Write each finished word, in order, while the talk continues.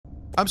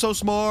I'm so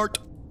smart.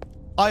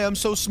 I am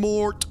so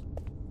smart.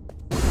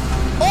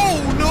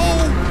 Oh, no.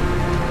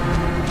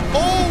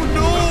 Oh,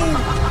 no.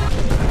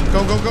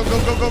 Go, go, go, go,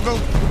 go, go, go.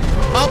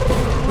 Up.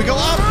 We go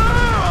up.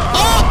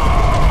 Up.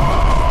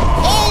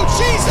 Oh,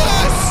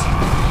 Jesus.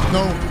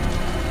 No.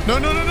 No,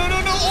 no, no, no,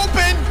 no, no.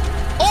 Open.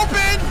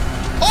 Open.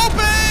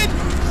 Open.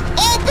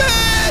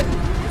 Open.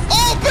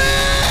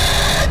 Open.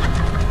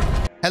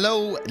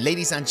 Hello,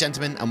 ladies and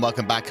gentlemen, and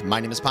welcome back.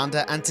 My name is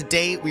Panda, and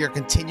today we are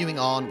continuing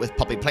on with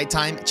Poppy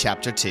Playtime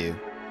Chapter 2.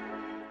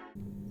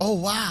 Oh,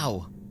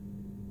 wow.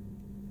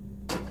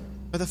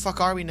 Where the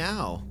fuck are we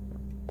now?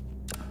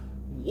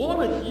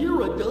 Wanna hear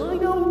a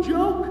dino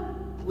joke?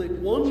 Click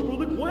once for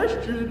the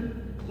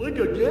question. Click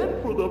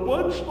again for the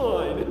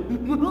punchline.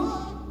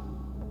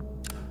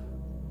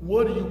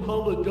 What do you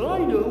call a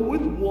dino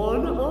with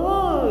one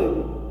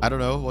eye? I don't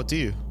know. What do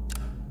you?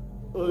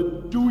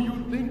 Do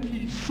you think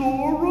he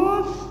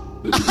saw us?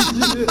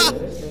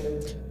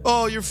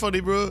 Oh, you're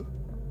funny, bro.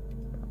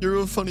 You're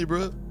real funny,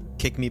 bro.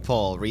 Kick me,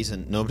 Paul.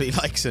 Reason nobody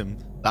likes him.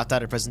 Laughed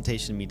at a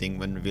presentation meeting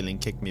when revealing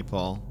Kick me,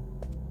 Paul.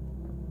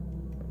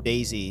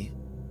 Daisy.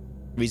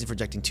 Reason for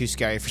rejecting too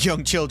scary for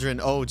young children.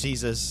 Oh,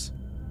 Jesus.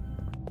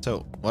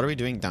 So, what are we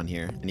doing down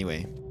here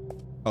anyway?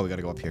 Oh, we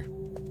gotta go up here.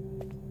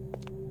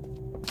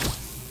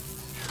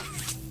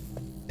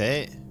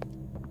 Okay.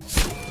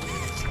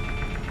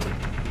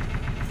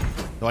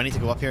 Do I need to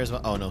go up here as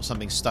well? Oh, no.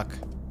 Something's stuck.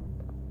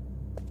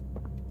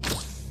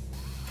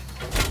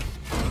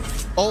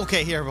 Oh,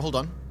 okay, here. Hold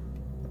on.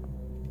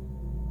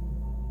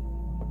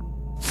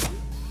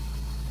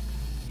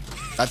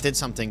 That did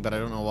something, but I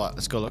don't know what.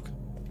 Let's go look.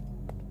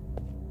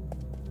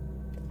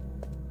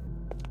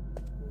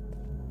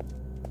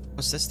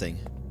 What's this thing?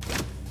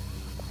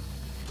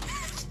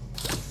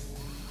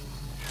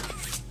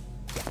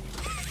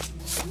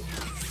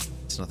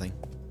 It's nothing.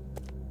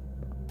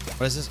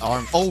 What is this?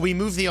 Arm. Oh, we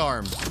moved the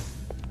arm.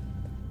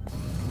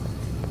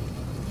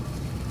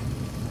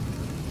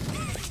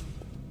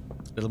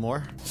 A little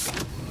more.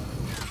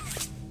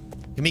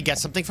 Can we get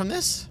something from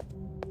this?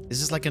 Is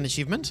this like an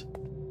achievement?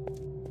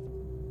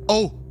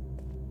 Oh!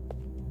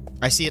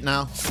 I see it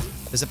now.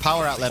 There's a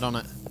power outlet on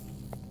it.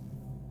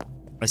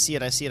 I see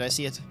it, I see it, I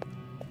see it.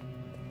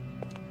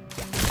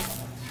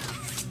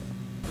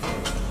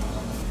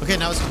 Okay,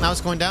 now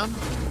it's going down.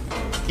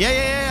 Yeah,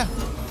 yeah, yeah, yeah.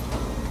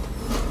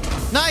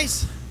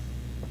 Nice!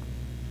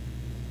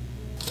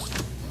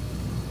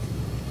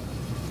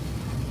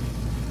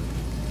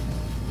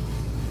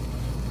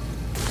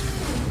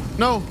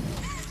 No!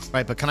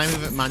 Right, but can I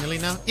move it manually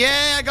now?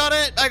 Yeah, I got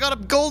it! I got a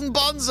golden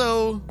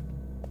bonzo!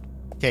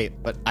 Okay,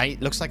 but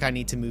looks like I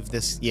need to move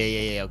this. Yeah,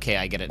 yeah, yeah. Okay,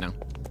 I get it now.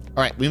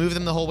 All right, we move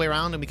them the whole way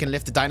around, and we can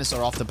lift the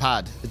dinosaur off the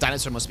pad. The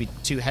dinosaur must be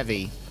too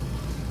heavy.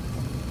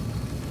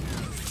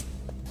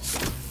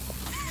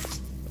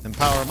 Then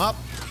power him up.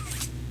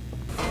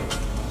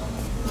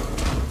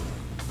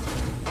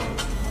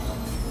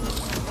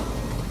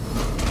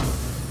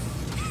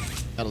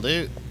 That'll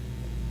do.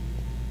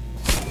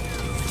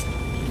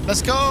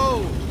 Let's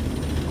go!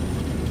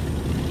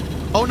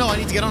 Oh no, I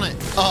need to get on it.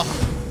 Oh,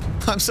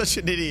 I'm such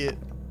an idiot.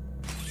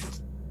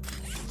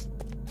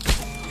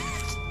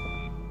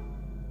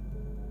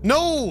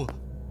 No!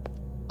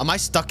 Am I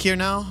stuck here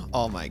now?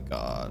 Oh my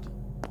god.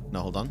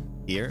 No, hold on.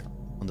 Here.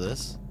 Onto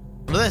this.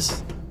 Onto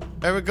this.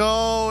 There we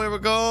go. Here we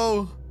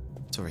go.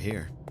 It's over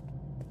here.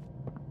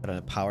 Got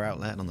a power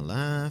outlet on the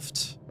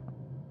left.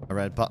 A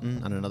red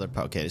button and another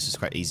power. Okay, this is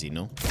quite easy,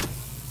 no?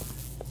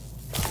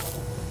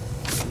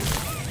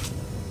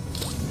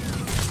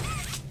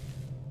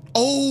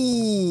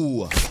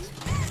 Oh!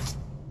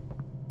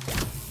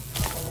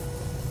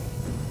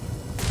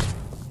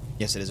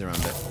 Yes, it is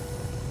around it.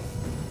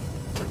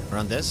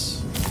 Around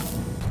this.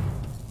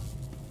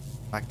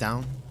 Back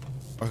down.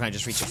 Or can I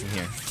just reach it from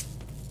here?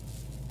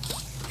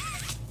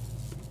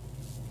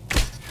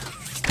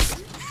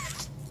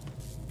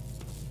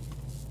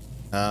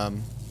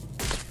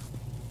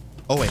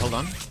 Oh, wait, hold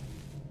on.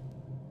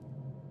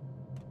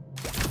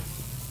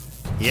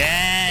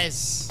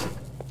 Yes!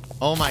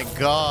 Oh my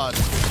god.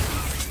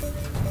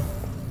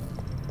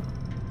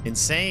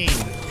 Insane.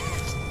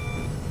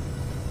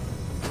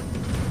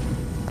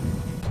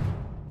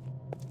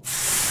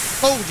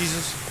 Oh,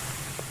 Jesus.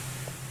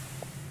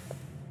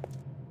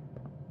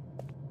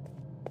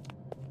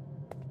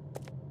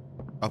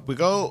 Up we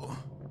go.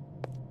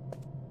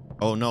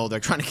 Oh, no. They're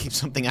trying to keep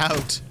something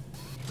out.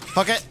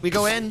 Fuck it. We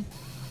go in.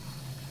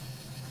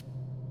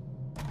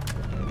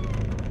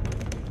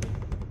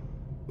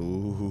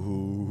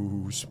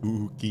 Ooh,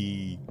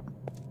 spooky.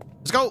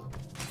 Let's go.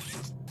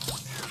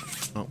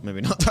 Oh,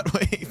 maybe not that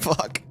way.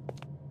 Fuck.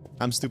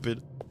 I'm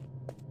stupid.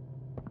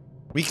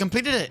 We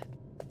completed it.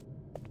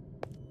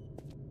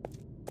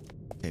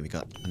 Okay, we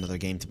got another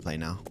game to play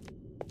now.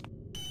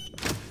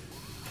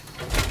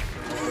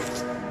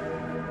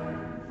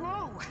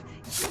 Whoa,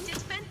 you did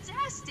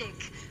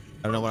fantastic.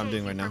 I don't know what I'm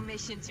doing right now.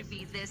 Permission to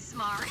be this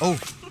smart. Oh.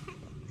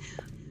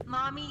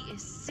 Mommy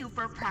is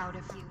super proud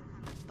of you,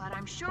 but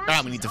I'm sure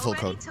we need the full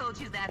code. told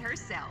you that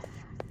herself.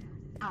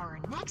 Our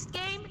next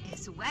game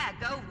is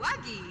Waggo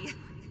Wuggy.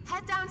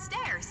 head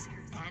downstairs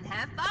and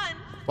have fun.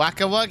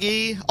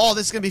 Whack-a-wuggy. Oh,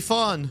 this is gonna be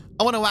fun.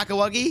 I want a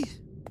whack-a-wuggy.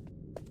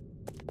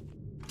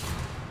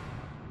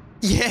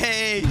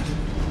 Yay!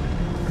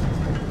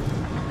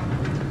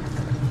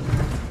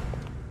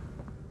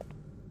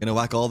 Gonna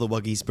whack all the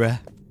wuggies, bruh.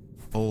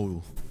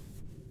 Oh.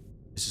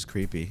 This is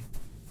creepy.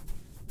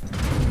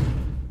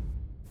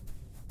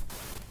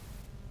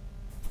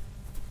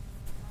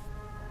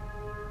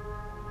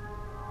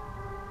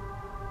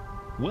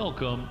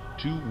 Welcome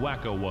to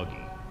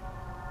Whack-a-Wuggy.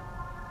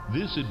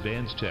 This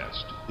advanced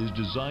test is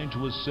designed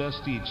to assess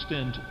the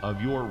extent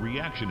of your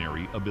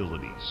reactionary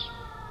abilities.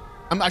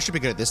 I should be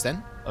good at this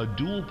then. A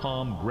dual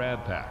palm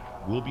grab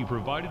pack will be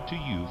provided to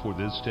you for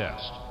this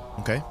test.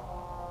 Okay.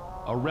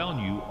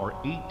 Around you are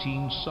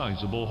 18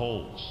 sizable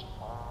holes.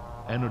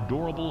 An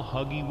adorable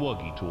Huggy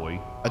Wuggy toy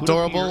could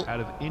appear out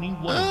of any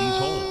one of these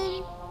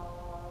holes.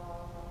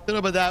 Don't know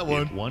about that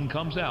one. If one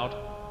comes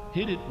out,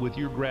 hit it with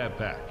your grab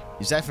pack.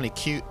 He's definitely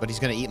cute, but he's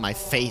gonna eat my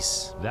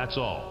face. That's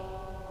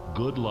all.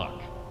 Good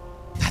luck.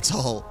 That's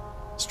all.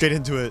 Straight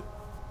into it.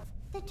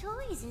 The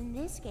toys in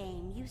this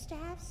game used to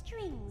have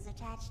strings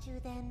attached to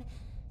them,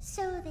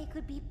 so they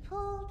could be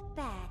pulled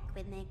back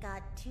when they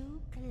got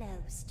too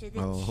close to the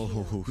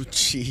children.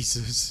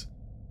 Jesus.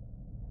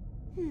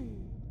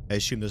 I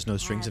assume there's no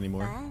strings Have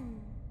anymore.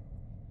 fun.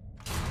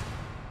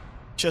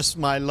 Just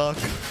my luck.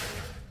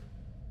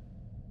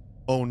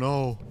 Oh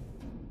no.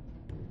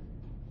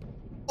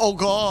 Oh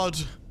god.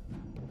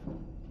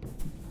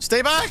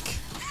 Stay back!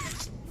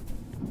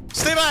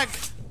 Stay back!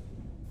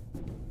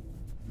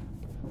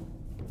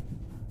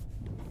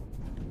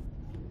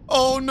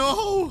 Oh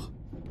no!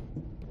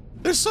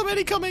 There's so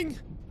many coming!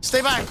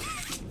 Stay back!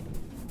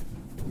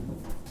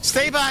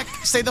 Stay back!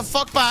 Stay the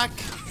fuck back!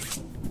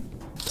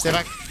 Stay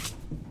back.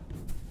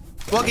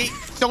 Wuggy,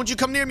 don't you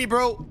come near me,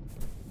 bro!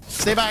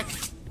 Stay back!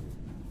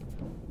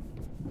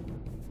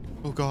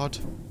 Oh god.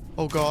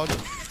 Oh god.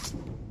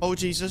 Oh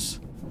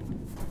Jesus.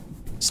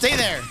 Stay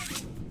there!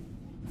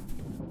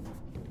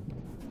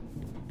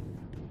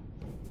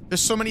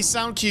 There's so many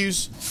sound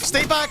cues.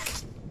 Stay back!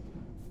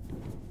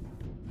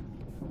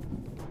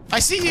 I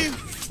see you!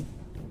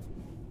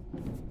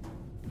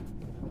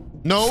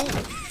 No!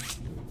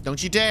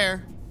 Don't you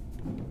dare!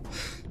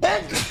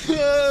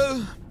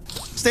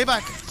 Stay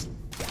back!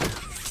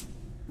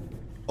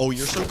 Oh,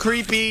 you're so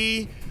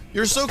creepy!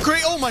 You're so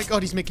creepy! Oh my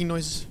god, he's making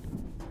noises.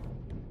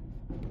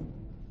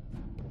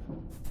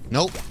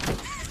 Nope.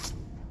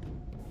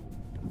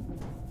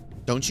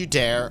 Don't you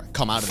dare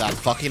come out of that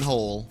fucking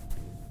hole.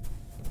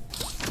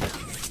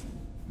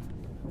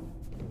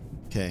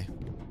 Okay.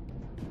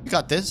 You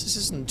got this. This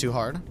isn't too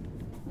hard.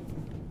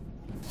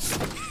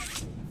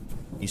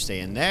 You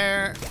stay in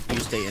there. You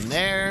stay in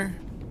there.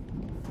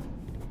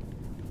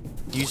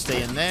 You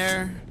stay in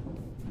there.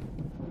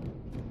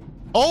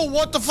 Oh,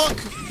 what the fuck?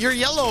 You're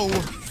yellow.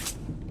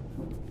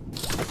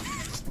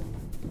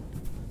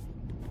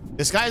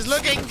 This guy's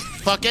looking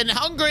fucking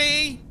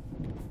hungry.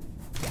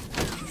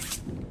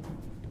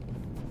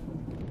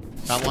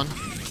 That one.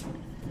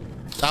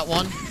 That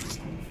one.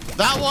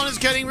 That one is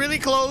getting really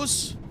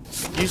close.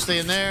 You stay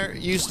in there.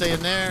 You stay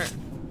in there.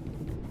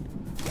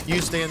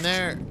 You stay in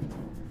there.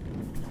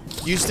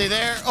 You stay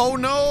there. Oh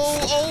no.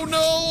 Oh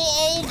no.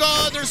 Oh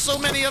god. There's so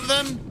many of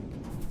them.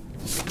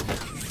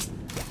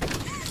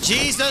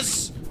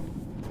 Jesus.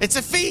 It's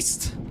a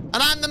feast. And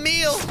I'm the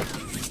meal.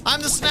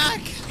 I'm the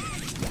snack.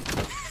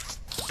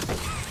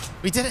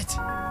 We did it.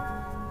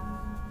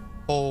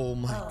 Oh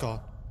my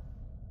god.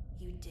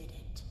 You did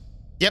it.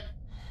 Yep.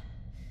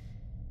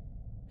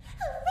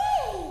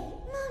 Hooray!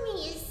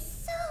 Mommy is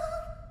so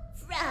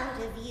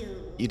proud of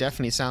you. You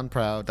definitely sound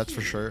proud, that's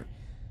for sure.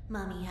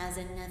 Mommy has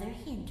another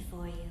hint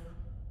for you.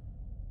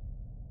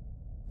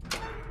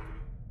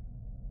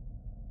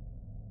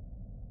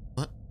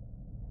 What?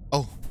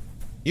 Oh.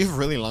 You have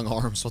really long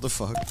arms, what the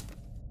fuck?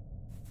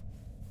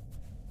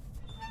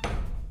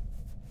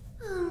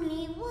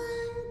 Only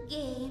one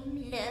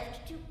game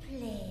left to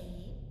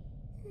play.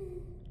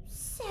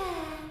 Sad.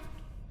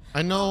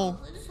 I know.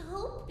 I was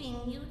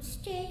hoping you'd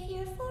stay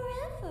here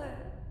forever.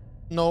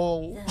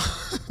 No.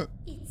 Though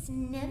it's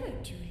never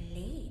too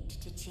late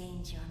to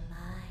change your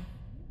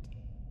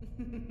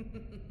mind.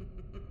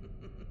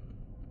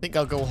 I think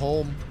I'll go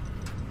home.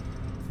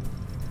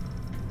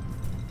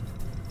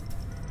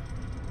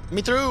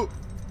 Me through.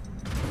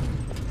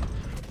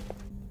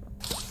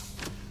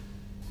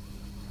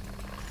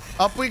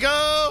 Up we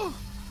go.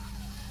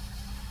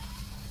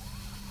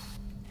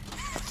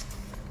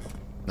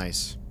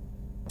 Nice.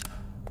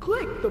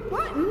 Click the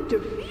button to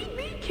feed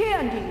me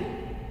candy.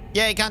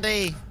 Yay,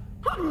 candy.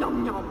 Hum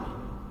nom nom.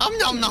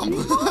 Nom nom.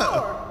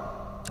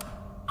 More.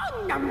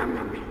 Nom nom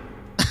nom.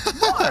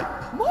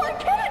 More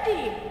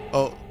candy.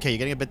 Oh, okay, you're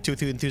getting a bit too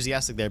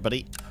enthusiastic there,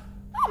 buddy.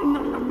 Nom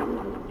nom nom nom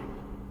nom.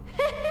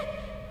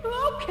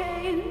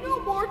 Okay, no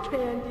more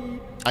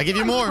candy. I give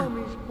you My more.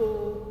 tummy's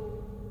full.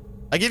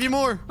 I give you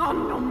more.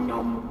 Nom nom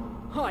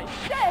nom. I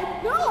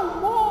said no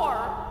more.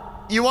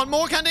 You want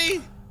more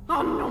candy?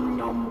 Nom nom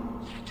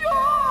nom.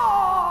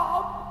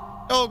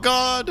 Stop. Oh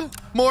god.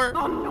 More.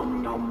 Nom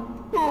nom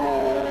nom.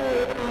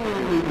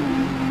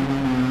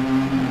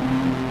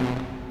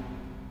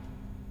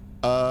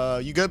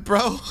 You good,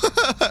 bro?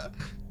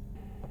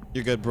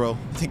 You're good, bro.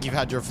 I think you've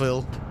had your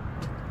fill.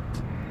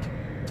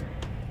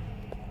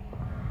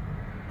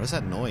 What is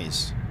that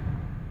noise?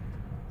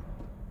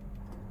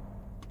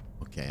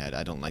 Okay,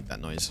 I don't like that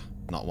noise.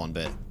 Not one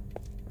bit.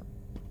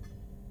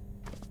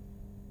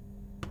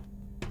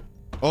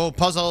 Oh,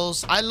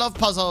 puzzles! I love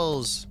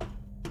puzzles!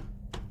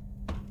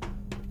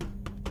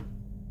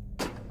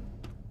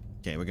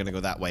 Okay, we're gonna go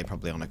that way,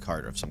 probably on a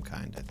cart of some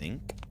kind, I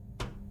think.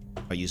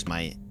 I use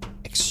my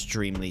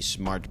extremely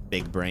smart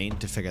big brain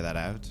to figure that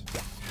out.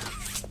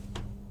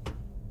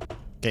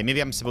 Okay,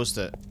 maybe I'm supposed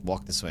to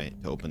walk this way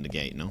to open the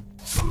gate, no?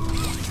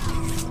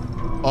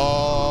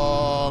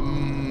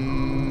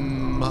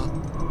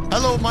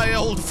 Hello, my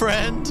old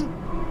friend.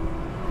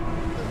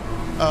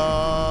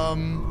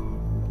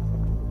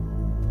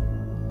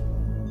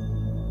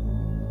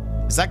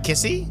 Is that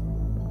Kissy?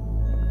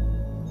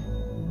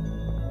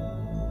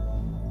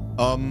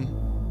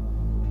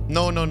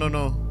 No, no, no,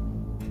 no.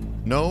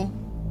 No.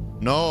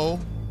 No.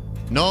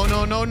 No,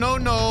 no, no, no,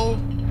 no.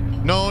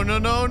 No, no,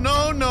 no,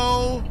 no,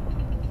 no.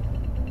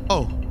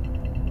 Oh.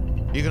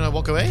 You gonna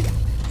walk away?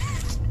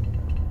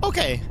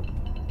 Okay.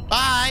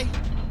 Bye.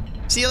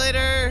 See you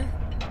later.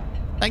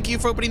 Thank you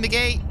for opening the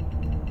gate.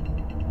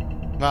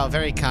 Wow,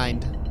 very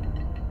kind.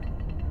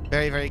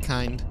 Very, very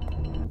kind.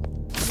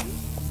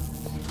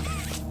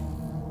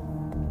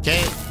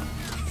 Okay.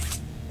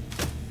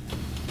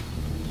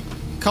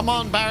 Come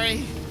on,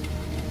 Barry.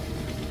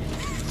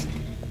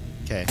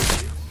 Okay.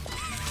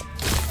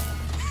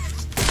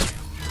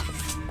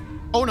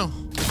 Oh no.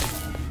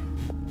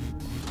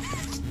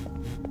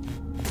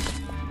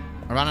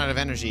 I ran out of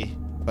energy,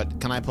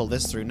 but can I pull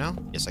this through now?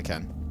 Yes, I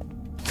can.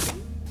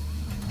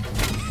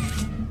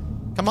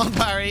 Come on,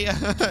 Barry.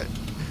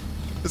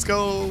 Let's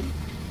go.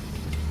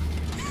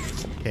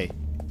 Okay.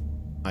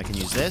 I can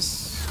use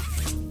this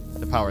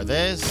to power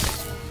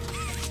this.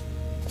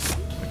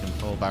 I can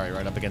pull Barry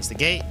right up against the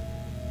gate.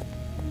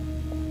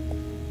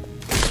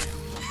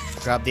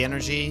 Grab the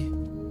energy.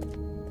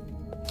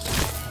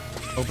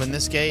 Open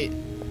this gate.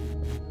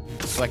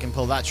 So I can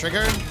pull that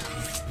trigger.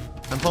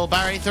 And pull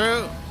Barry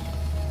through.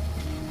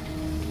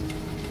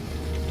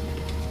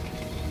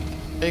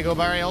 There you go,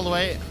 Barry, all the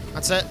way.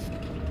 That's it.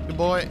 Good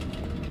boy.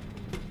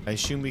 I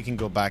assume we can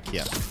go back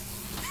here.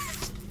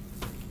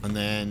 And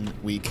then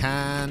we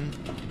can...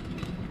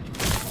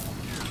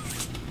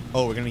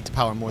 Oh, we're gonna need to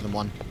power more than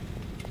one.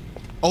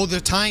 Oh, they're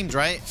timed,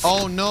 right?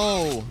 Oh,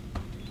 no.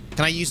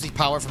 Can I use the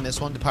power from this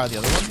one to power the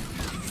other one?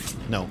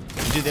 No.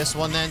 We do this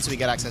one then, so we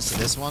get access to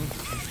this one.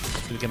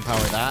 So we can power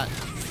that.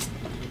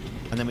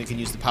 And then we can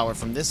use the power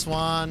from this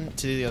one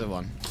to do the other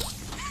one.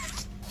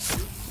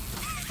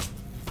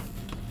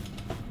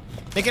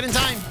 Make it in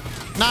time.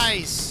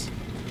 Nice.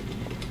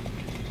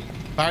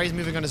 Barry's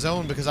moving on his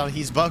own because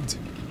he's bugged.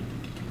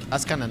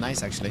 That's kind of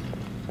nice, actually.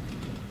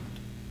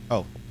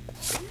 Oh.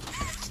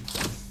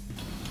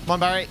 Come on,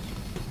 Barry.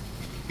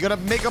 You gotta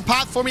make a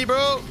path for me,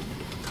 bro.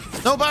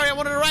 No, Barry, I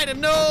wanted to ride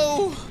him.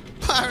 No.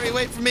 Barry,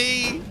 wait for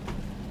me.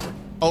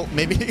 Oh,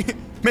 maybe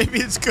maybe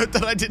it's good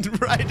that I didn't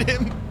ride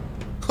him.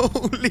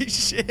 Holy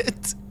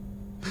shit.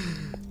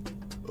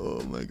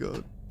 Oh, my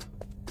God.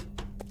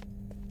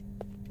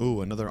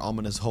 Ooh, another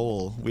ominous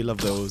hole. We love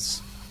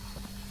those.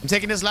 I'm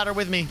taking this ladder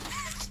with me.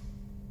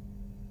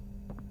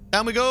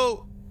 Down we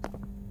go.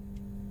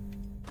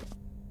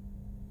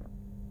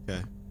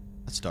 Okay.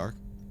 That's dark.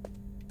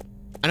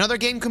 Another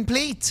game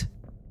complete.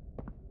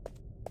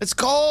 Let's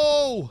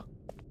go.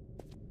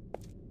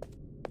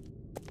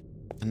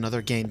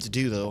 Another game to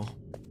do, though.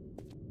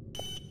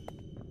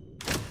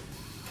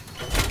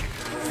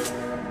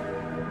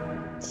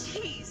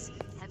 Jeez,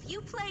 have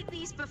you played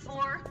these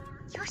before?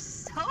 You're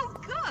so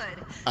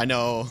good. I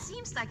know.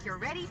 Seems like you're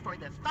ready for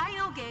the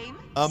final game.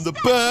 I'm the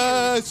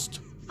best.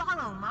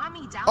 Follow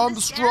mommy down I'm the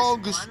the stairs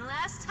strongest. one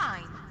last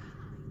time.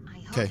 I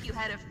hope Okay. you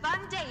had a fun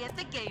day at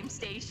the game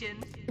station.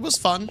 It was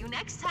fun. See you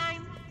next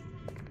time.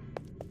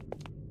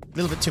 A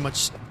little bit too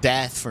much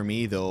death for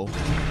me, though.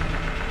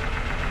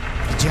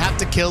 Did you have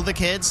to kill the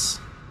kids?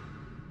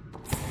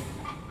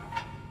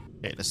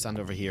 Okay, let's stand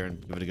over here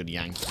and give it a good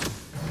yank.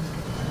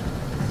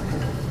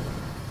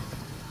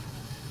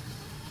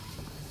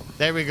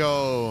 There we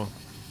go.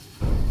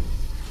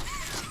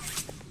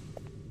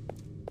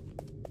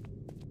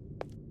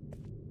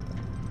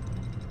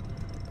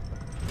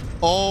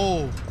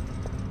 Oh.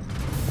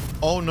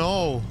 Oh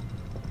no.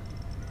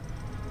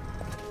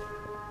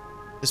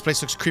 This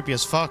place looks creepy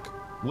as fuck.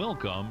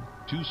 Welcome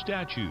to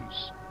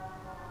Statues.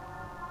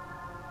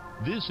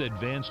 This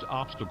advanced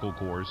obstacle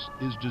course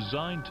is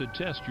designed to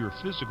test your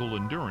physical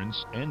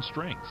endurance and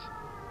strength.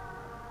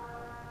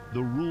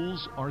 The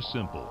rules are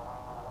simple.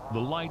 The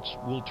lights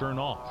will turn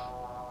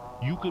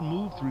off. You can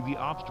move through the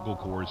obstacle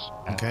course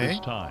at this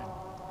time.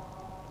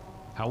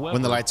 However,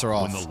 When the lights are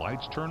off. when the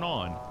lights turn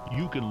on,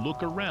 you can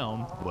look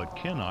around but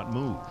cannot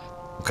move.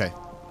 Okay.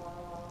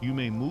 You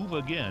may move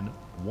again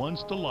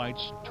once the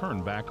lights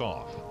turn back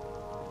off.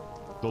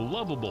 The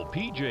lovable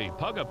PJ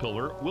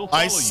Pugapillar will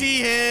follow you. I see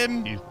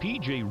him. If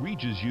PJ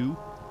reaches you,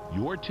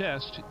 your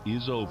test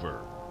is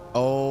over.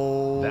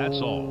 Oh,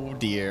 that's all.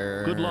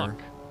 Dear. Good luck.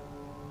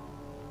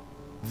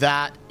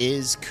 That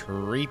is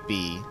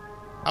creepy.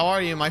 How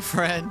are you, my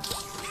friend?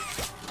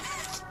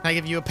 Can I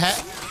give you a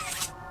pet?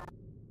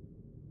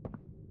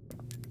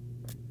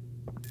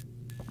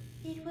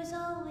 It was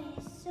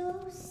always so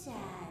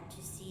sad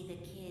to see the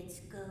kids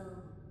go.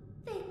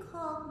 They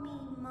called me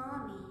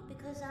Mommy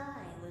because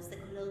I was the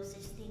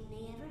closest thing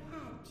they ever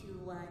had to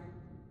one.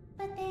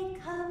 But they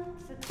come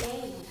for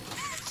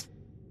games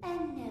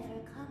and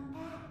never come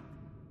back.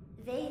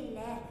 They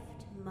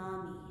left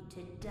Mommy to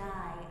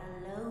die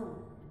alone.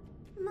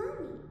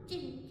 Mommy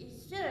didn't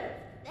deserve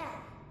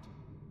that.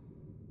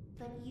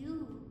 But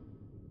you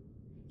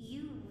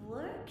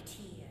worked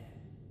here.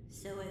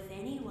 So if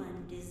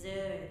anyone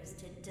deserves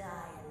to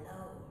die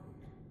alone,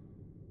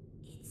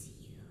 it's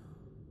you.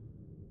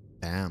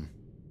 Damn.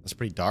 That's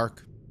pretty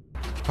dark.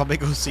 Probably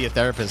go see a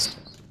therapist.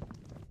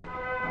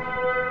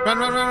 Run,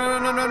 run, run,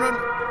 run, run, run, run.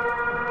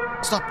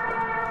 Stop.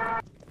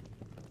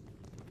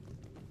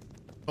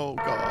 Oh,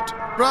 God.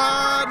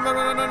 Run, run,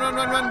 run, run, run,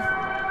 run, run.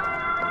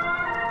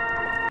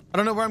 I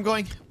don't know where I'm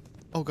going.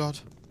 Oh, God.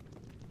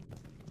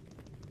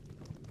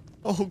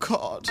 Oh,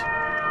 God.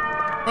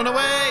 Run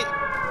away.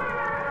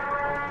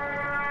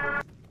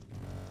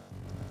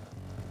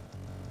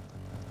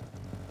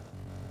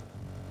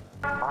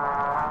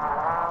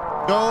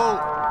 Go.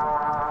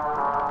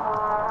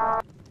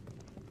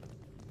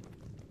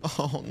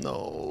 Oh,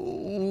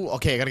 no.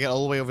 Okay, I gotta get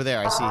all the way over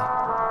there. I see.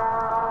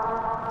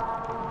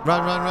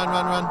 Run, run, run,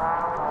 run, run.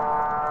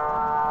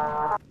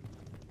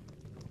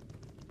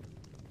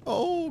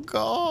 Oh,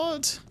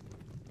 God.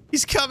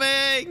 He's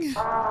coming.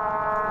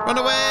 Run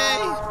away.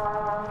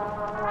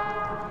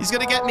 He's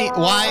gonna get me.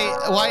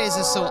 Why is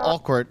this so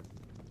awkward?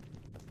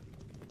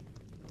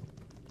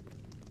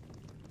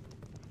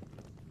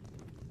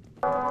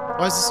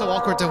 Why is this so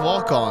awkward to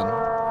walk on?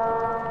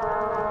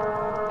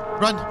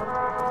 Run.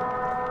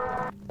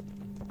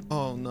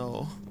 Oh,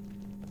 no.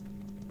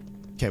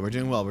 Okay, we're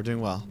doing well. We're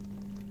doing well.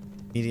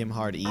 Medium,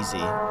 hard, easy.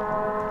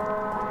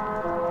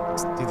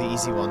 Let's do the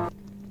easy one.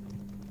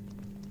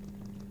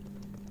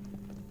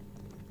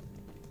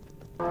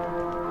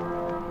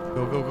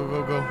 Go, go, go,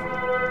 go, go.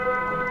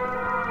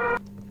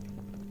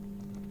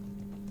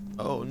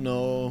 Oh,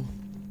 no.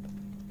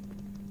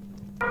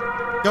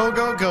 Go,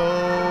 go,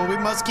 go. We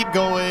must keep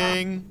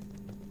going.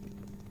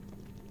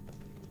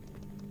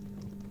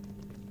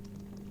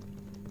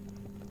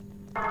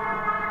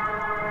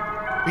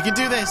 We can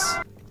do this.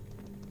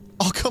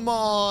 Oh, come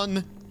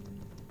on.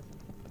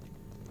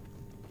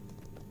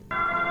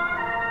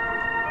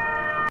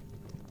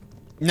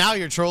 Now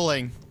you're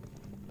trolling.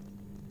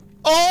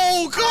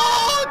 Oh,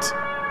 God!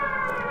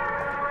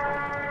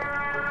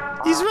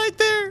 He's right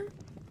there.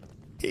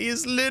 He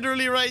is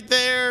literally right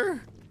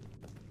there.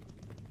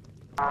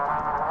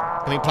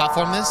 Can we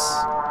platform this?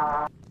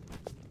 I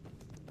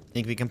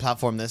think we can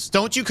platform this.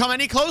 Don't you come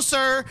any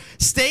closer.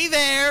 Stay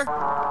there.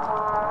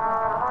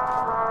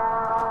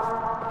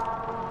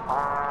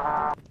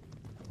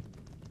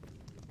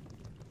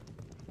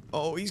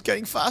 Oh, he's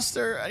getting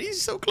faster. And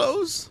he's so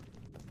close.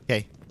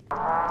 Okay.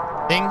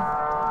 Ding.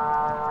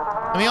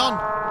 Let me on.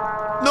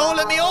 No,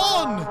 let me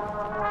on.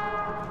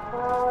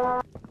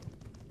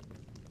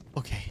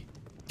 Okay.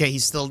 Okay,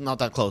 he's still not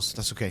that close.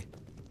 That's okay.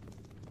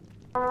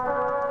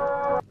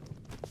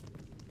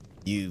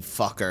 You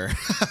fucker.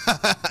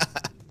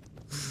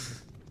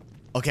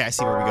 Okay, I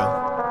see where we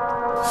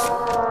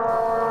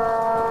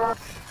go.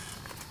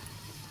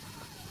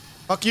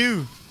 Fuck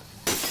you.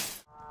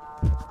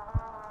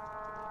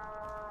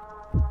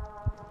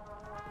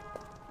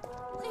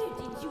 Where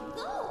did you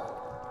go?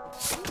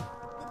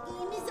 The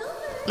game is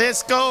over.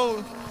 Let's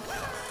go.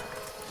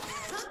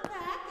 Come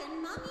back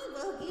and Mommy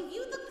will give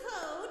you the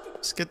code.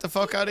 Let's get the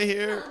fuck out of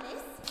here. Promise.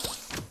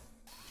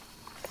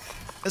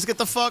 Let's get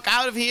the fuck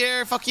out of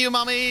here. Fuck you,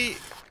 mommy.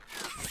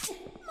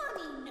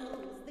 Mommy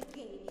knows the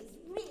game is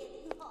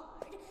really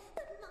hard,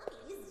 but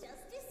Mommy's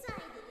just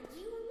decided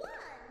you won.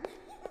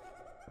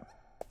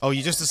 Oh,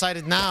 you just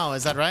decided now.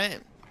 Is that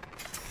right?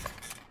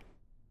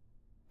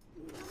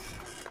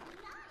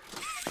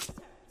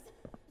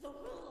 The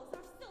rules are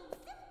so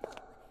simple.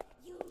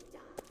 You die,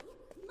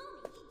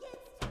 Mommy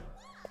gets to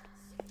watch.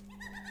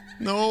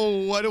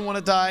 No, I don't want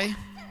to die.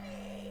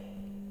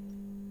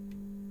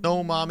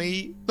 No,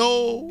 mommy.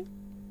 No.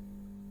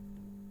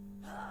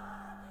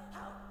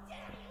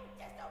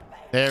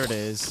 There it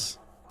is.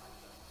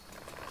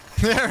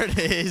 There it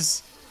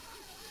is.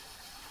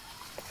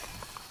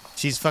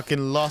 She's fucking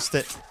lost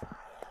it.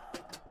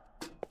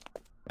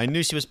 I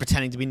knew she was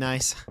pretending to be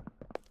nice.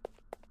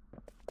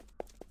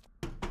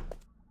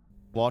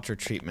 Water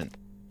treatment.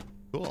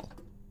 Cool.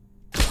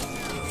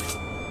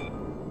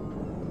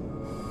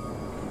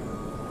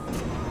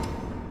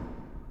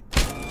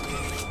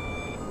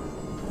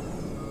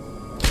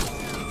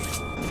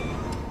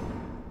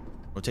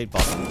 Rotate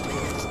button.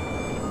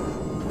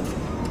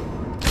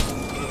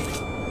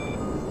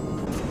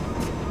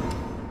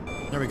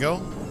 There we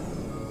go.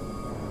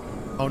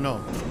 Oh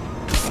no.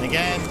 And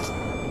again.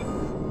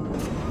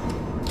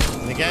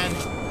 And again.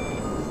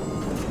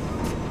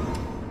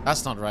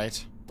 That's not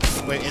right.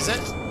 Wait, is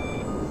it?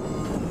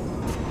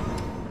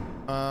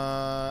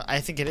 I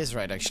think it is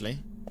right, actually.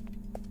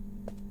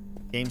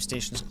 Game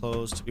station's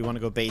closed. We want to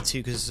go bay 2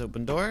 because it's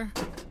open door.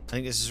 I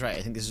think this is right.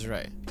 I think this is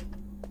right.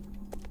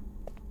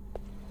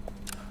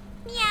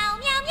 Meow,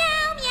 meow,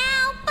 meow,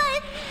 meow,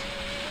 Buzz.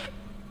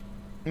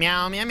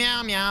 Meow, meow,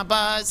 meow, meow,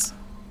 Buzz.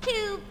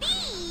 To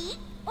be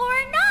or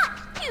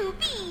not to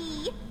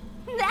be?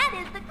 That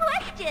is the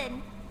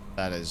question.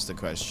 That is the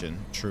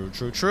question. True,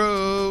 true,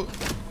 true.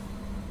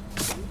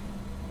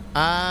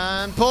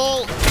 And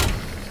pull.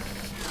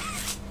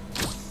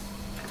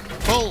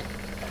 Pull.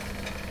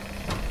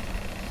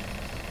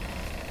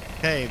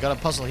 Okay, got a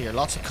puzzle here.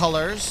 Lots of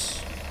colors.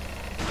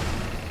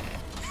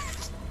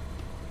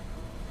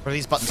 What do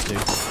these buttons do?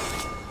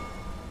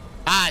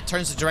 Ah, it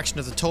turns the direction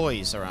of the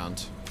toys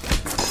around.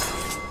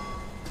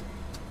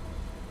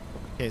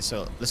 Okay,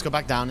 so let's go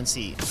back down and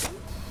see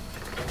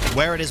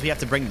where it is we have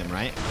to bring them,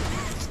 right?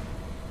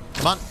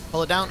 Come on,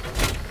 pull it down.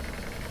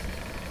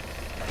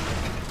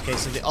 Okay,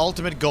 so the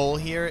ultimate goal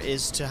here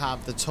is to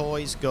have the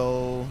toys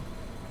go...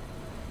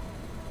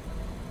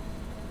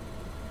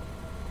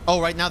 Oh,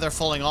 right now they're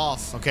falling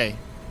off. Okay.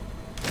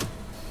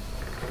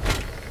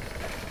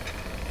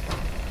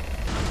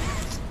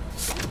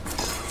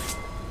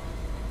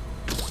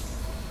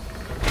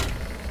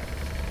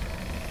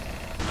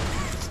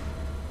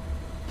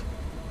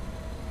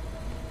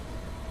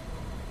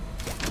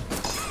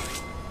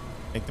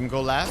 Make them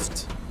go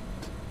left.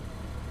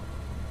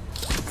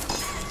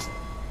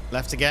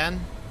 Left again.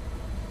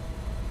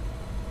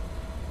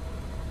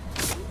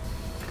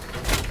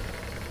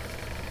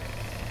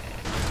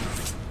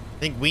 I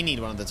think we need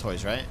one of the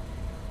toys, right?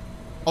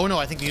 Oh no,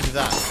 I think you do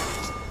that.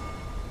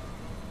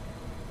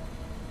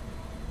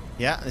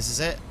 Yeah, this is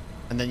it.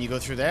 And then you go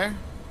through there.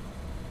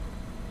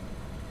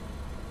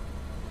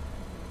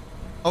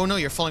 Oh no,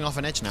 you're falling off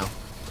an edge now.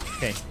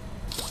 Okay.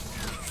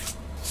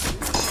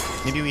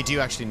 Maybe we do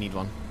actually need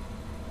one.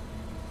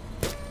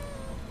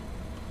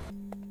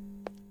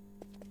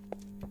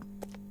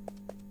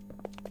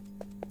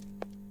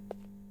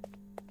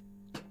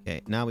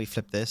 Okay, now we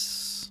flip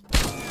this.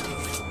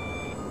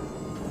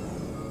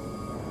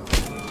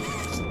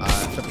 I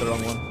flipped the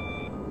wrong one.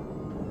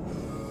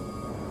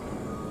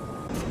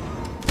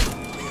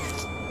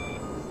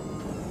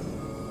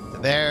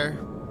 There.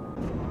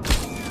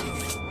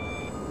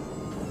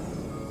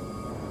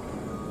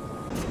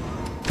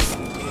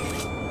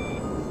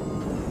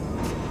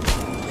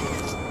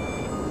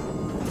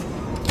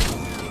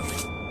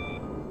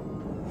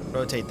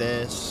 Rotate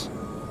this.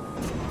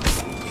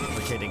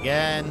 Rotate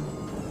again.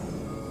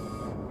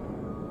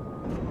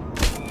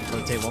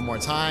 Rotate one more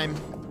time.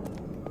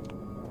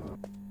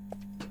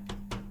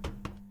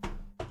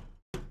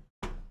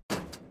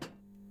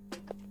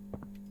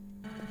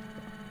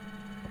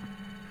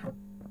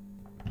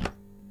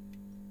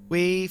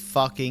 We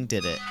fucking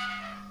did it.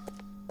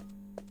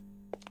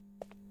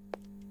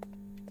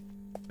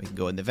 We can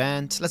go in the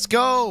vent. Let's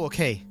go!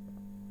 Okay.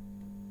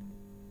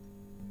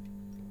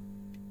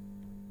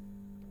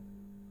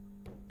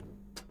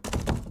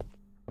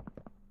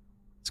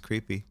 It's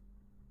creepy.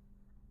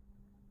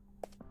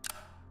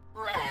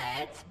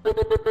 Let's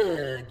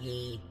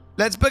boogie.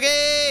 Let's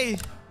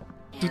boogie!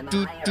 Am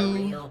I a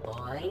real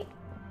boy?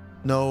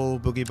 No,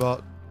 Boogie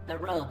Bot. The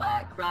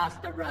robot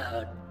crossed the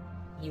road.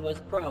 He was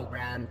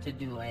programmed to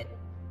do it.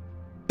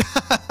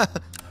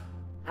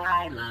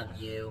 I love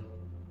you.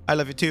 I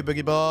love you too,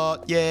 Boogie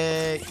Bot.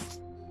 Yay!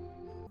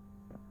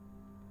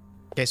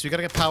 Okay, so we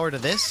gotta get power to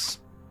this.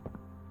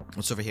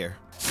 What's over here?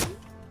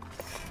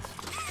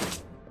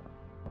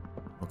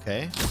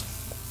 Okay.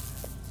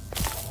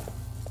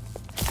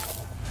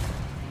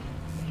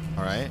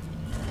 Alright.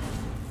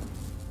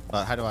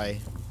 But how do I...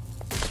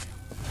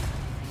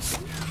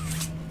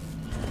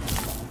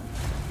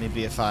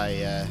 Maybe if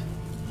I,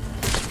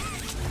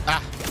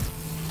 Ah!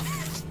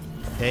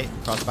 Okay,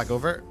 cross back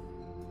over.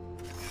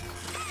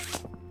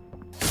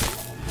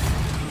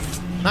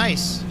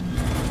 Nice!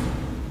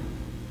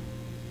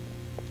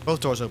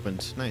 Both doors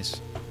opened.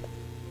 Nice.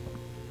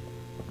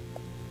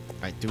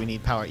 Alright, do we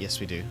need power? Yes,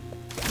 we do.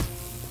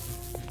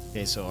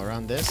 Okay, so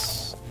around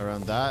this,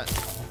 around that.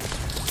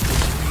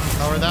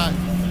 Power that.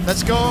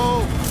 Let's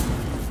go!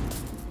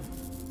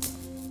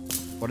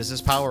 What is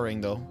this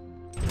powering, though?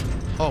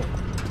 Oh.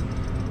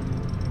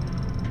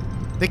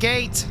 The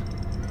gate!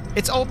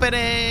 It's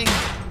opening!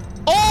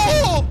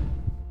 Oh!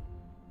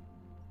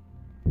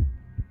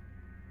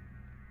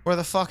 Where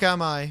the fuck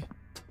am I?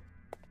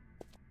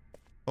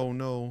 Oh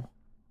no.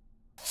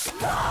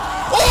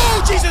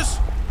 Oh, Jesus!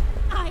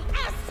 I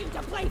asked you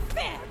to play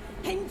fair,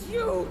 and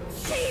you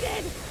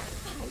cheated!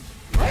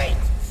 I hate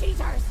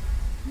cheaters!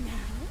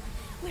 Now,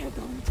 we're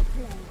going to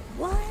play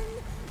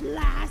one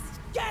last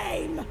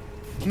game!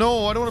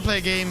 No, I don't want to play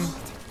a game.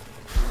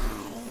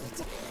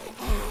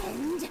 Hide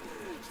and seek!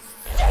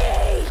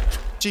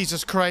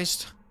 Jesus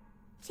Christ.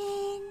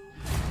 10,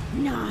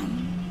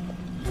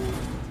 9, 8,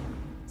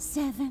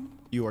 7,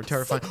 You are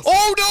terrifying.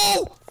 Oh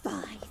no!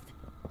 5,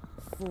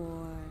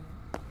 4,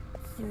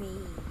 3.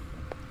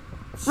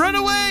 Run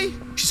away!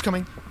 She's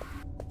coming.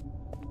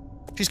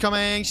 She's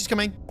coming. She's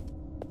coming.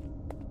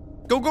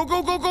 Go, go,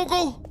 go, go, go,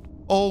 go!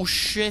 Oh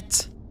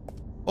shit.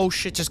 Oh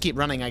shit, just keep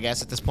running, I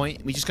guess, at this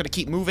point. We just gotta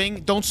keep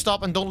moving. Don't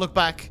stop and don't look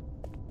back.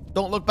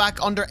 Don't look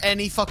back under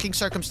any fucking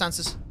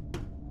circumstances. Is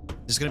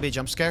this gonna be a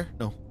jump scare?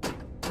 No.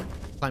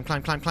 Climb,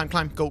 climb, climb, climb,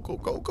 climb. Go, go,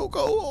 go, go,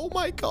 go. Oh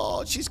my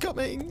god, she's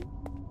coming.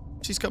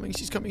 She's coming,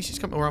 she's coming, she's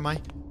coming. Where am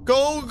I?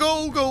 Go,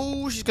 go,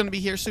 go. She's gonna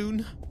be here soon.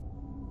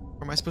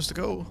 Where am I supposed to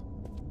go?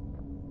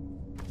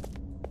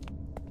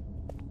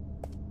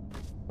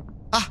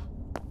 Ah!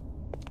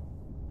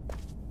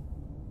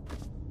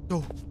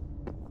 Go.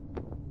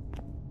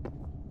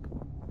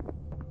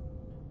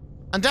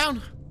 And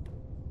down.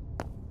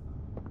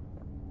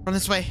 Run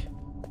this way.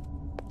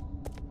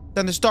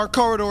 Down this dark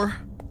corridor.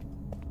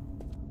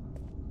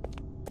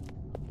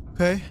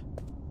 Okay.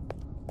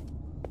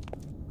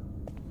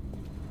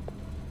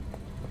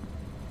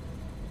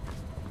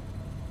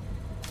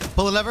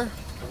 Pull the lever.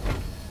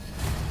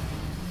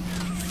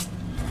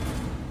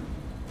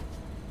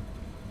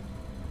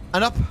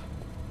 And up.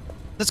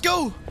 Let's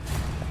go.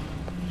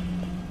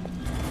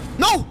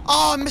 No!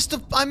 Oh, I missed a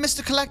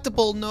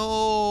collectible.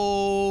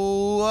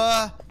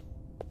 No.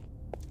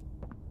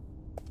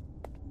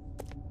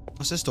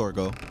 What's this door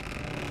go?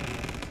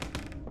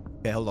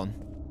 Okay, hold on.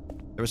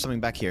 There was something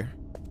back here.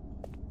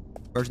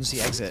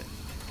 Emergency exit.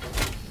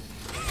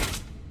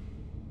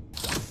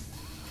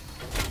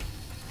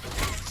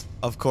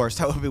 Of course,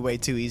 that would be way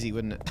too easy,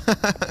 wouldn't it?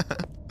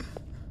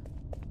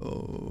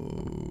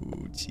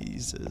 Oh,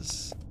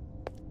 Jesus.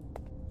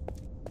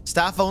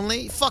 Staff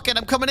only? Fuck it,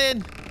 I'm coming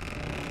in!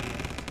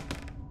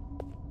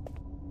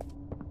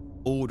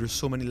 Oh, there's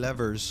so many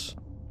levers.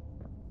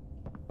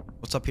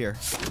 What's up here?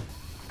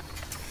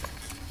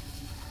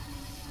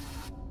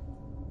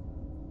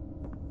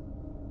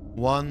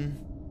 One,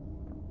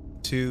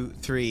 2,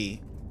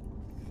 3.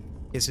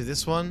 Okay, so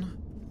this one,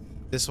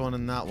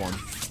 and that one.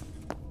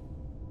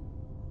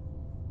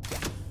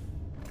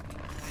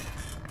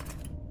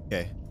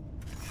 Okay.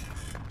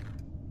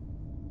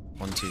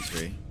 1, 2,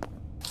 3.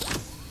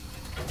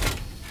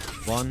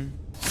 1,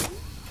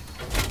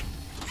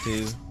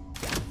 2,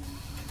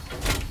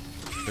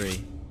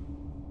 3.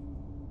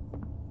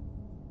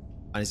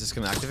 And is this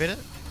gonna activate it?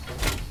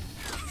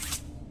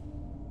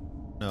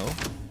 No.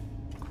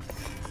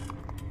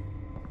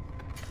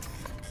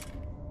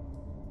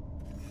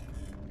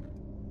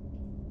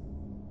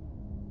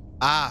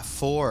 Ah,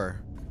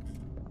 4.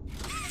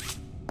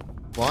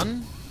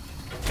 1,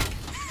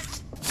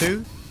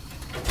 2,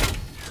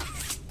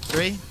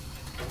 3,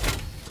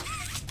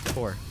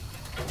 4.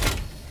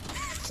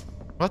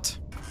 What?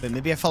 Wait,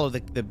 maybe I follow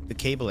the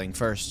cabling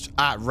first.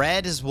 Ah,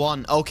 red is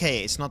 1.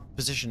 Okay, it's not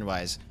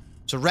position-wise.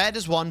 So red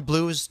is 1,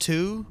 blue is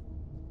 2,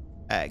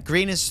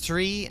 green is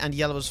 3, and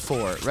yellow is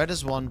 4. Red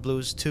is 1, blue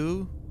is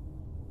 2,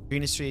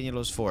 green is 3, and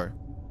yellow is 4.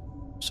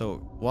 So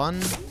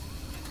 1,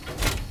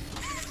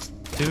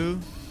 2,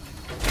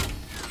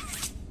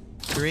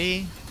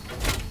 3,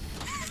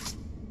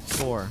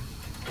 4.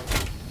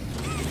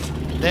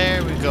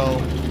 There we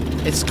go.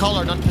 It's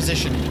color, not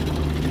position.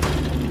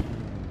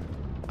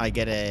 I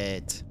get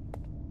it.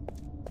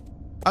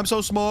 I'm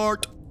so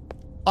smart.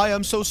 I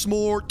am so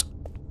smart.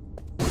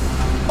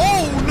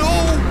 Oh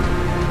no!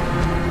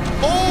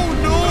 Oh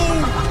no!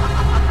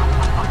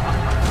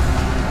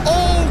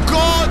 Oh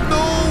god,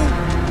 no!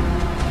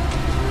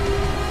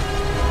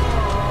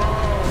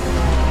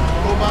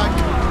 Go back.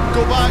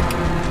 Go back.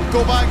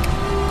 Go back.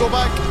 Go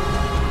back.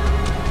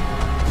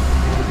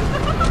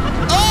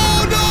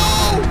 Oh no!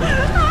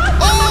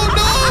 Oh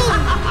no!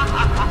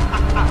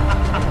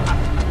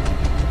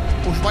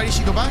 Oh, why did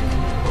she go back?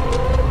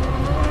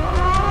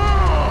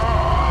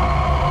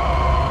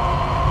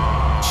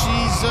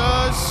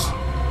 Jesus!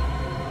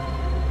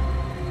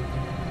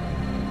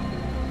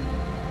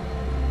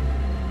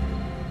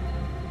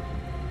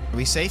 Are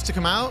we safe to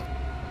come out?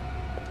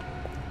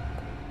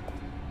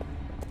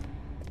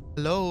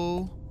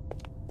 Hello?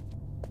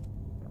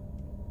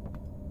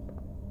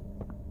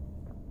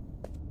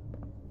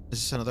 Is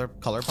this another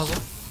color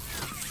puzzle?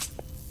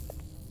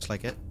 Looks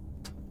like it.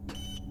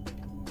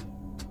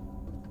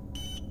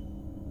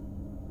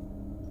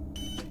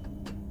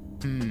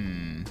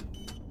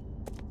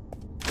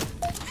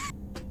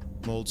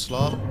 Mold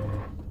slot.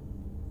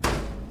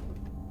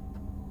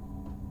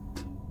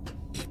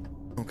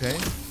 Okay.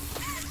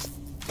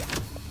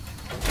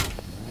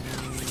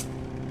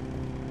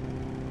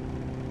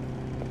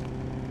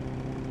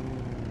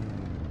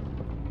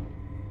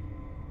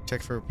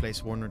 Check for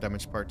replace worn or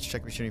damaged parts.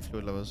 Check machinery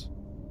fluid levels.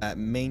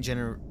 Main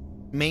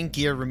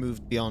gear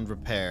removed beyond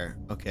repair.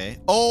 Okay.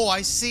 Oh,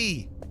 I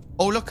see.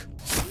 Oh, look.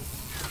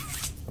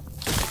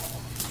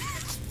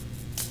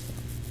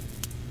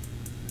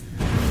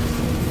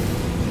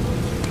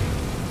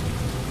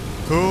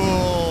 Cool.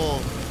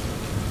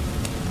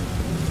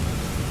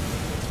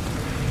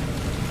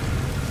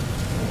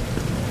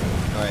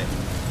 All right.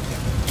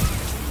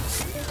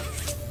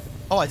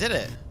 Oh, I did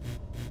it.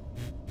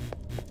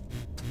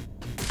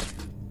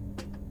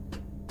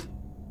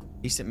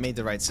 At least it made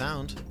the right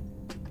sound.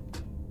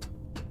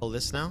 Pull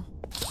this now.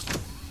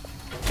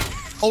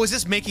 Oh, is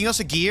this making us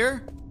a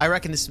gear? I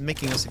reckon this is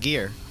making us a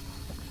gear.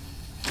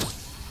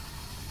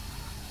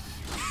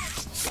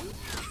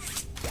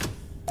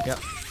 Yep.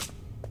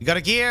 You got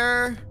a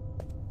gear.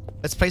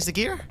 Let's place the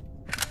gear.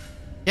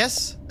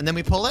 Yes. And then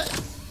we pull it.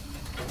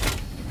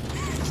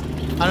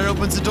 And it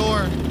opens the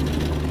door.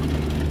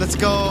 Let's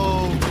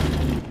go.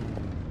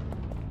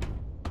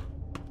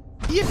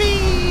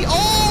 Yippee!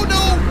 Oh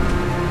no!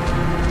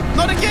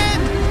 Not again!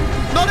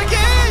 Not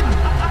again!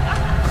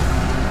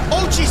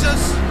 Oh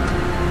Jesus!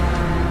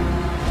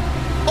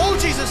 Oh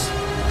Jesus!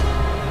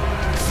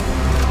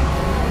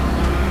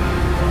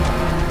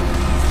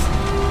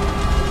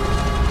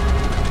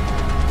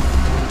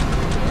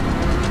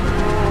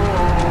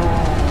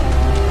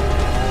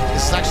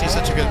 This is actually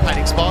such a good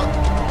hiding spot.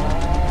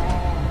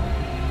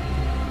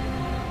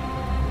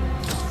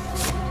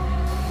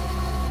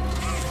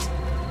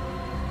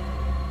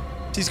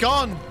 She's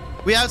gone.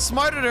 We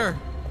outsmarted her.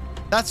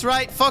 That's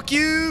right. Fuck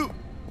you.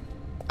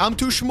 I'm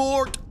too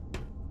smart.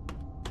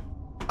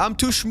 I'm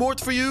too smart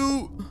for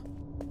you.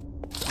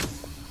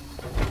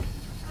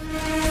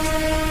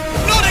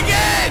 Not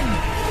again!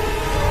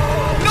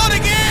 Not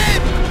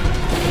again!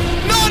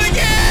 Not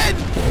again!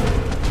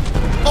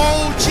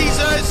 Oh,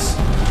 Jesus.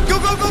 Go,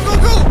 go, go, go,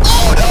 go.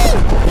 Oh, no!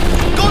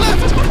 Go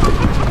left.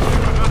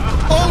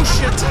 Oh,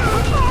 shit.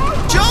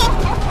 Jump!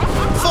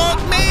 Fuck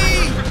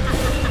me!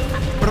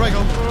 Where do I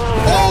go?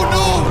 Oh,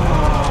 no!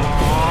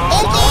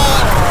 Oh,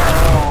 God!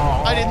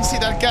 I didn't see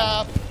that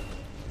gap.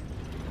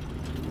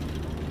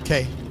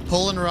 Okay.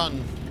 Pull and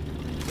run.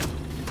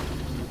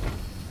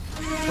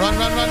 Run,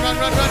 run, run, run,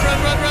 run, run, run,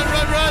 run, run,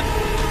 run, run!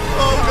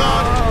 Oh,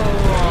 God!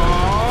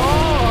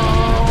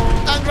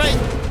 And right!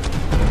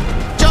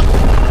 Jump!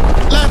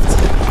 Left!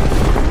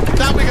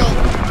 Down we go!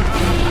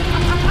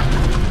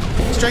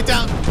 Straight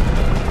down!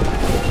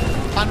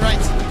 And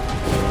right!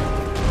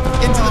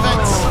 Into the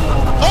vents!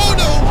 Oh,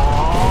 no!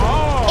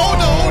 Oh,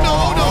 no, oh, no,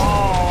 oh, no!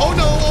 Oh,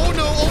 no, oh,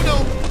 no, oh, no!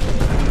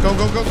 Go,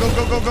 go, go, go,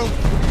 go, go, go!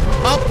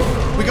 Up!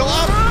 We go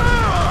up!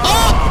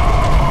 Up!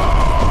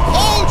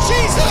 Oh,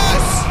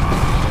 Jesus!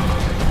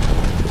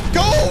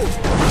 Go!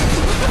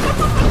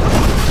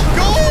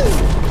 Go!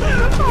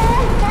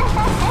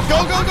 Go,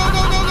 go, go,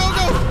 go, go, go,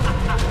 go!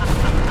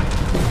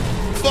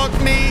 Fuck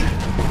me!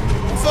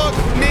 Fuck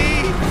me!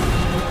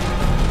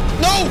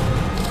 No!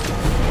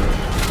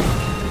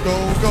 Go,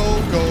 go,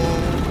 go!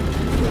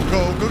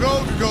 Go, go, go,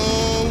 go,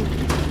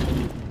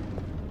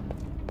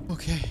 go!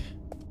 Okay.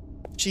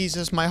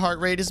 Jesus, my heart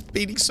rate is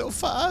beating so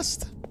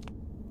fast.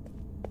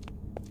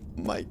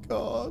 My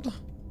God.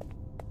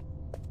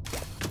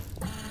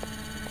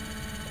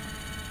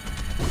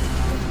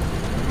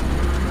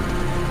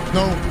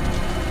 No.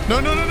 No,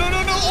 no, no, no,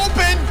 no, no.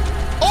 Open!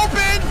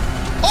 Open!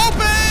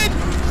 Open!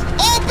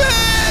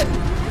 Open!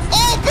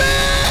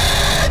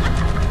 Open!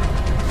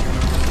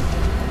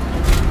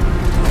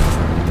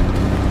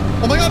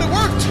 Oh my God, it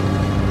worked!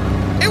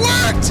 It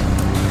worked!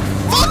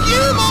 Fuck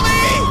you,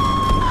 mommy!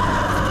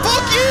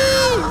 Fuck you!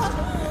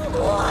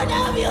 What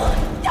have you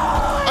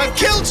done? I've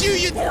killed you,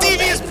 you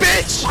devious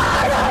bitch!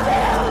 What of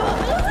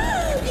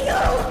you?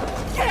 You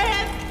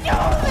can't do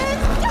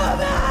this to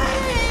me!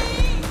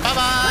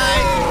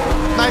 Bye-bye!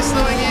 Nice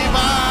knowing you,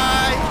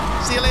 bye!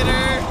 See you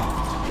later!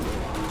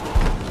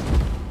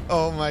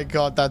 Oh my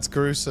God, that's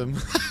gruesome.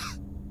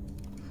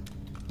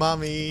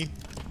 Mommy.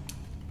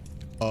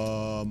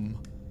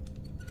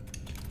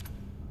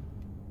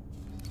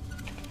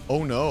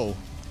 Oh no.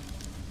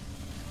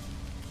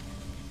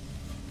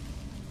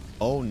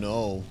 Oh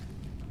no.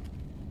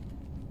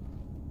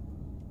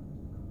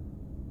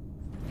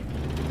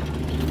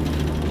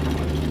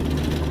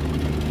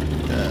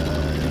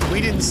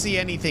 We didn't see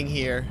anything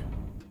here.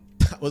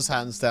 That was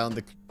hands down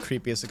the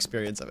creepiest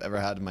experience I've ever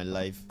had in my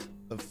life.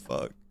 The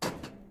fuck?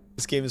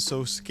 This game is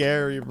so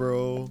scary,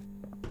 bro.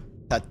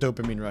 That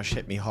dopamine rush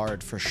hit me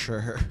hard for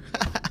sure.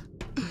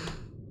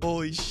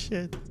 Holy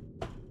shit.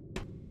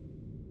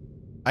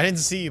 I didn't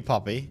see you,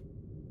 Poppy.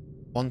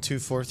 1, 2,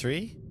 4,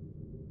 3?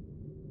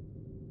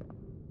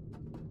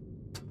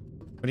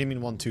 What do you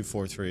mean 1, 2,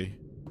 4, 3?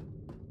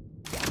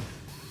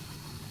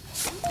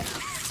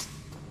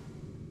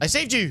 I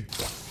saved you! Did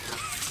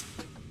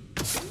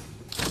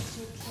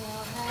you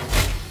kill her?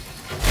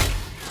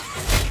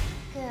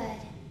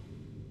 Good.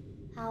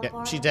 I'll Yep,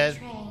 board she's the dead.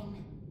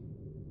 train.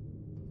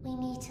 We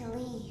need to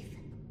leave.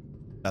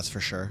 That's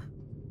for sure.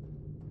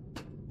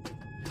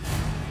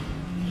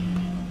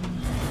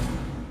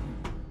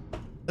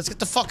 Let's get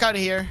the fuck out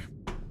of here.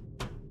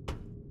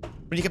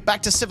 We need to get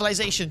back to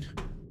civilization.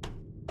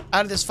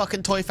 Out of this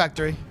fucking toy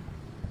factory.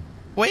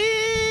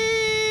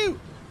 Woo!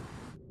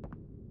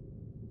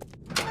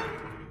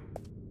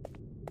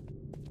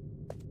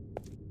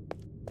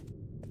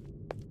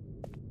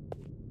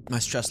 My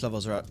stress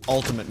levels are at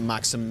ultimate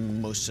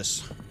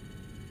maximusis.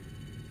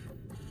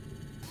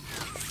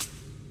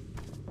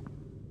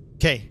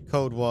 Okay,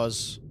 code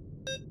was...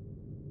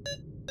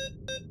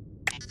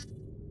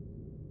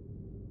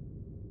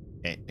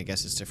 Okay, I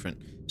guess it's different.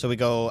 So we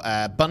go,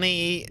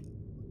 bunny,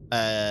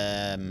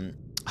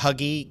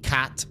 Huggy,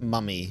 cat,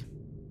 mummy.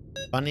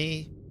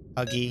 Bunny,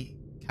 huggy,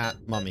 cat,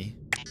 mummy.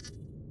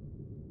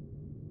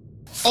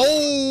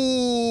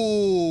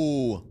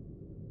 Oh!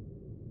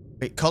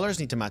 Wait, colors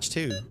need to match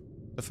too.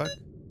 The fuck?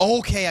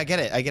 Okay, I get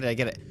it. I get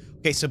it.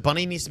 Okay, so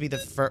bunny needs to be the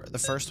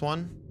first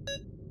one.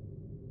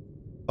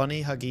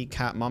 Bunny, huggy,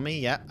 cat, mummy.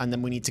 Yeah, and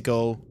then we need to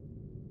go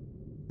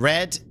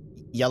red,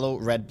 yellow,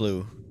 red,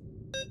 blue.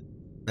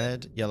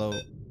 Red,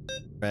 yellow,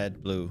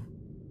 red, blue.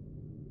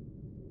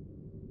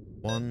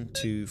 1,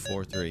 2,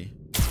 4, 3.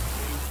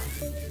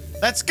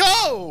 Let's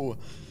go!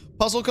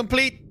 Puzzle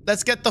complete.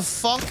 Let's get the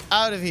fuck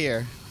out of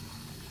here.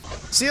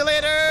 See you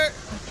later.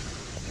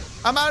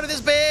 I'm out of this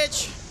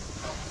bitch.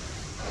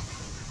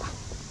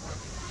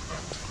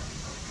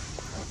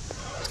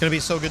 It's gonna be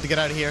so good to get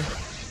out of here.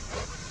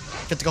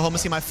 Get to go home and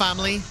see my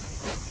family.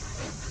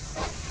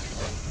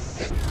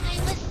 I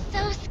was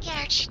so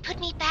scared she'd put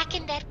me back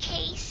in that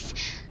case.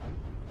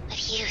 But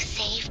you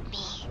saved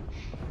me.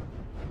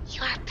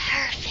 You are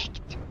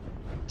perfect.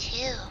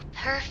 Too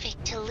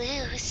perfect to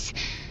lose.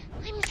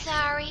 I'm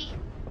sorry.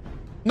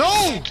 No!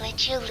 I can't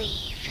let you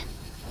leave.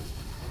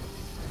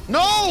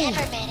 No!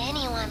 Never met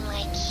anyone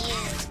like you.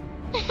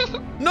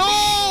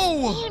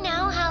 No! Do you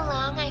know how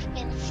long I've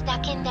been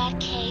stuck in that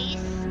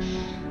case?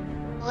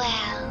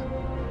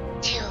 Well,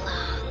 too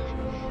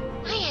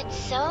long. I had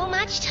so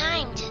much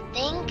time to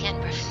think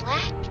and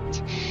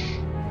reflect.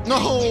 No!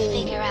 Time to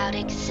figure out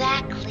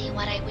exactly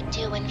what I would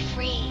do when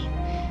free.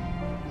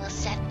 We'll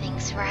set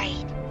things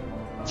right.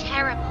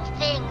 Terrible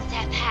things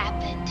have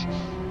happened.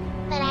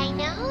 But I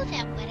know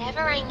that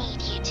whatever I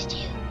need you to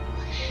do,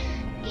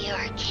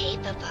 you're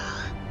capable.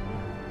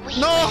 We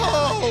No!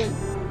 will.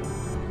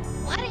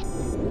 What?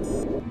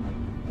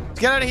 Let's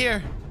get out of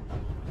here.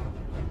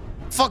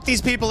 Fuck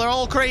these people. They're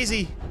all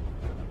crazy.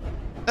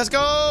 Let's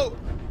go.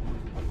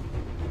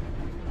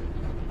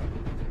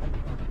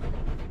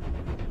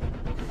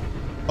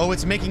 Oh,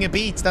 it's making a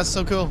beat. That's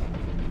so cool.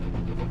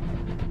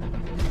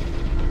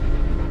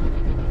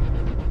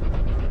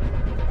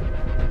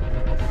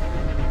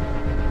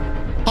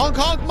 Honk,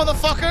 honk,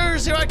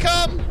 motherfuckers. Here I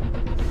come.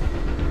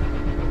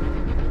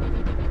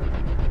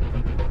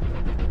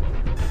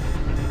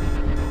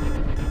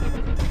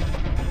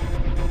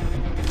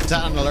 Is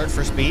that an alert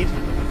for speed?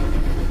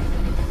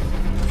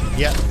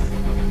 Yep.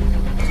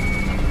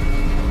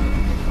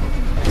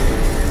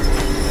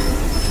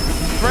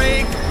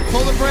 Brake!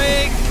 Pull the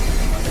brake!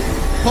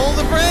 Pull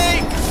the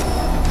brake!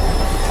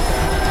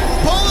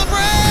 Pull the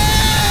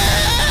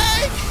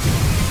brake!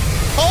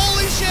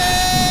 Holy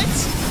shit!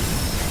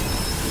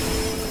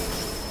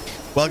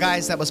 Well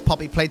guys, that was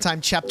Poppy Playtime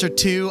Chapter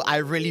 2. I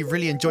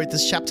really enjoyed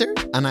this chapter,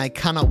 and I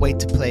cannot wait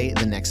to play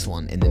the next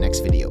one in the next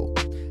video.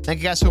 Thank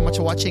you guys so much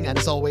for watching, and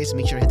as always,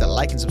 make sure to hit that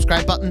like and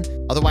subscribe button.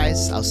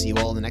 Otherwise, I'll see you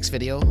all in the next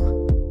video.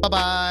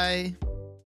 Bye-bye!